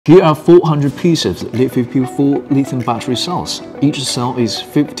Here are 400 pieces of LiFePure4 lithium battery cells. Each cell is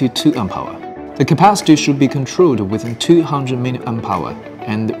 52 Ah. The capacity should be controlled within 200 mAh,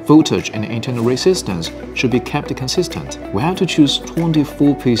 and voltage and internal resistance should be kept consistent. We have to choose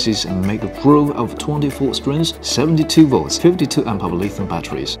 24 pieces and make a row of 24 strings, 72 volts, 52 Ah lithium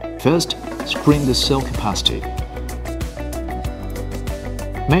batteries. First, screen the cell capacity.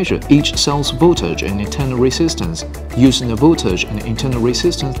 Measure each cell's voltage and internal resistance using the voltage and internal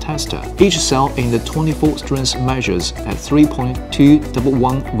resistance tester. Each cell in the 24 strings measures at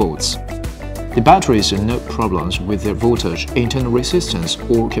 3.211 volts. The batteries have no problems with their voltage, internal resistance,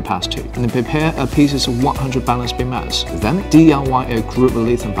 or capacity. And prepare a pieces of 100 balanced BMS. Then DIY a group of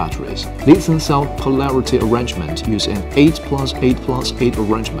lithium batteries. Lithium cell polarity arrangement use an 8+8+8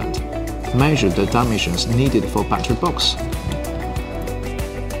 arrangement. Measure the dimensions needed for battery box.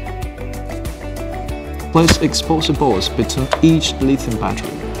 Place exposure boards between each lithium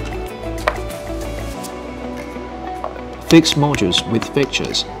battery. Fix modules with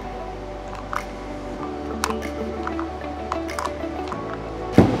fixtures.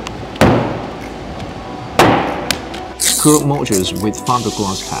 Screw modules with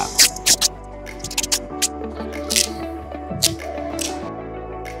fiberglass tab.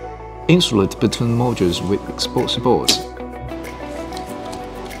 Insulate between modules with exposure boards.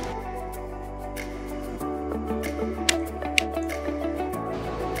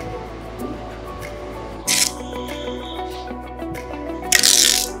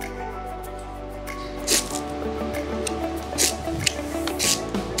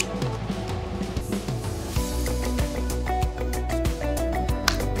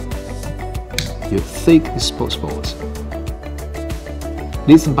 Your thick exposure boards.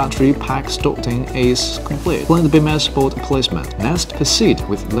 Lithium battery pack starting is complete. Plan the BMS board placement. Next, proceed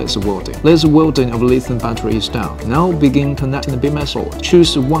with laser welding. Laser welding of lithium battery is done. Now begin connecting the BMS board.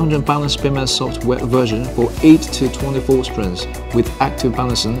 Choose the 100 balanced BMS software version for 8 to 24 strings with active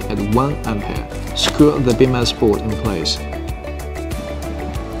balancing at 1 ampere. Screw the BMS board in place.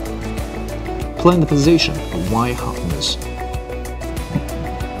 Plan the position of wire hardness.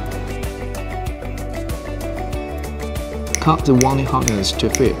 Cut the winding hardness to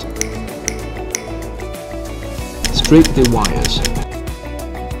fit. Strip the wires.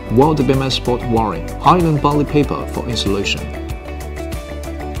 Weld the BMS board wiring. Iron barley paper for insulation.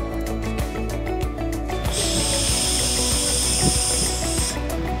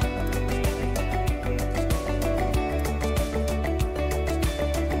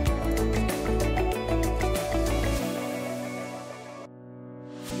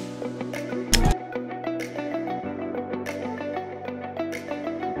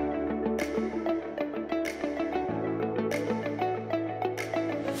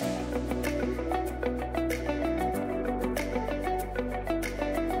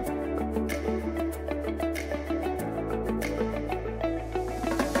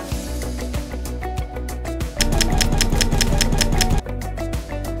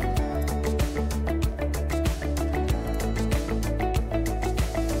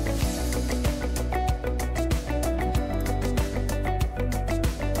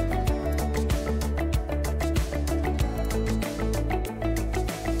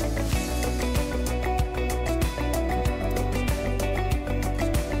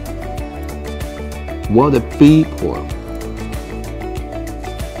 Weld the B port.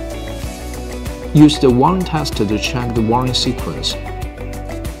 Use the wiring tester to check the wiring sequence.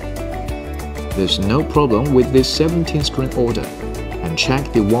 There's no problem with this 17-string order, and check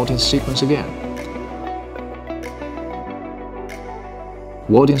the welding sequence again.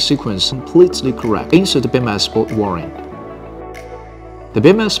 Welding sequence completely correct. Insert the BMS board wiring. The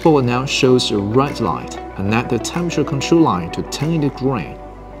BMS board now shows a red light. Connect the temperature control line to turn it green.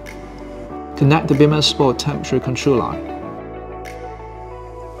 Connect the BMS board temperature control line.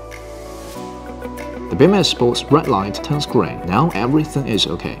 The BMS board's red light turns green. Now everything is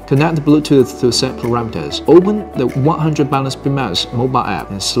okay. Connect the Bluetooth to set parameters. Open the 100 balanced BMS mobile app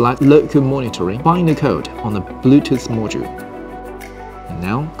and select local monitoring. Find the code on the Bluetooth module. And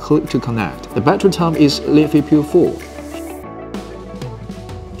now click to connect. The battery type is LiFePure4.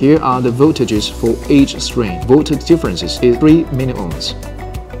 Here are the voltages for each string. Voltage differences is 3 milliohms.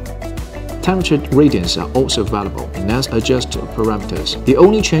 Temperature readings are also available. Next, adjust parameters. The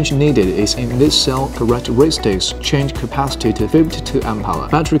only change needed is in this cell characteristics. Change capacity to 52 Ah.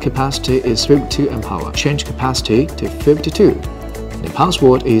 Battery capacity is 52 Ah. Change capacity to 52. The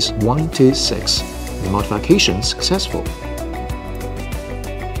password is 126. The modification successful.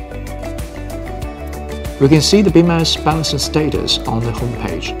 We can see the BMS balancing status on the home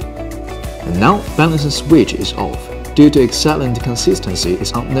page. And now balancing switch is off. Due to excellent consistency,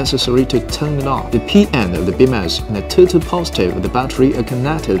 it's unnecessary to turn it on. The P end of the BMS and the total positive of the battery are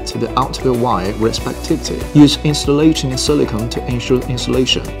connected to the output wire respectively. Use insulation in silicone to ensure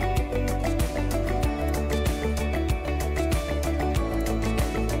insulation.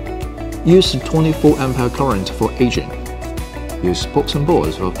 Use 24 ampere current for aging. Use bottom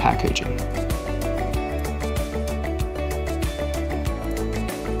boards for packaging.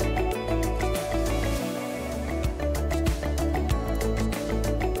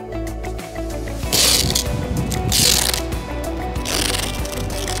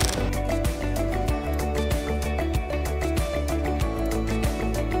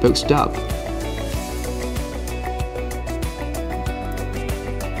 Boxed up.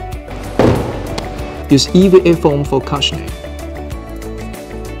 Use EVA foam for cushioning.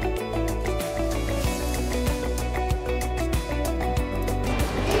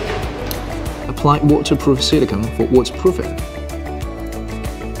 Apply waterproof silicone for waterproofing.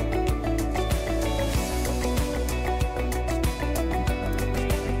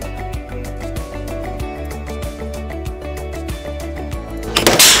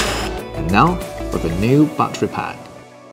 And now for the new battery pack.